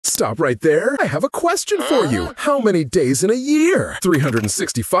stop right there. I have a question for you. How many days in a year?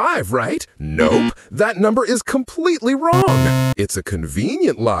 365, right? Nope. That number is completely wrong. It's a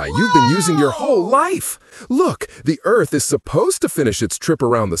convenient lie you've been using your whole life. Look, the Earth is supposed to finish its trip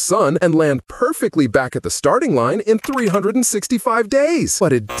around the sun and land perfectly back at the starting line in 365 days.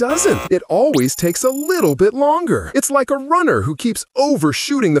 But it doesn't. It always takes a little bit longer. It's like a runner who keeps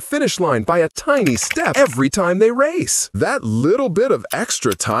overshooting the finish line by a tiny step every time they race. That little bit of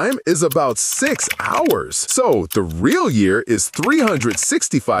extra time is about 6 hours. So the real year is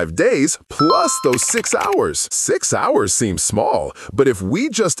 365 days plus those 6 hours. 6 hours seems small, but if we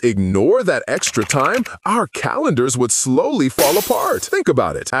just ignore that extra time, our calendars would slowly fall apart. Think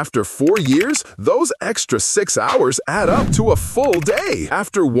about it. After 4 years, those extra 6 hours add up to a full day.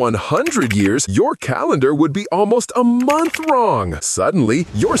 After 100 years, your calendar would be almost a month wrong. Suddenly,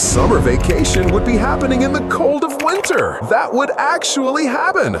 your summer vacation would be happening in the cold of winter. That would actually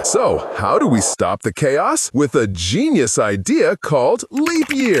happen. So, how do we stop the chaos? With a genius idea called leap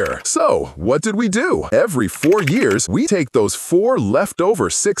year. So, what did we do? Every 4 years, we take those 4 leftover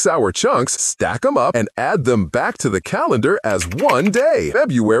 6-hour chunks, stack them up, and add them back to the calendar as one day,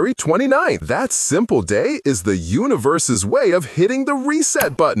 February 29th. That simple day is the universe's way of hitting the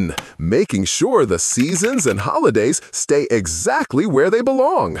reset button, making sure the seasons and holidays stay exactly where they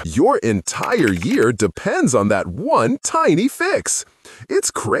belong. Your entire year depends on that one tiny fix.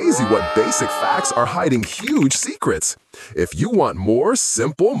 It's crazy what basic facts are hiding huge secrets. If you want more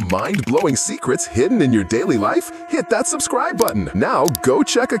simple, mind-blowing secrets hidden in your daily life, hit that subscribe button. Now go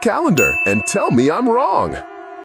check a calendar and tell me I'm wrong.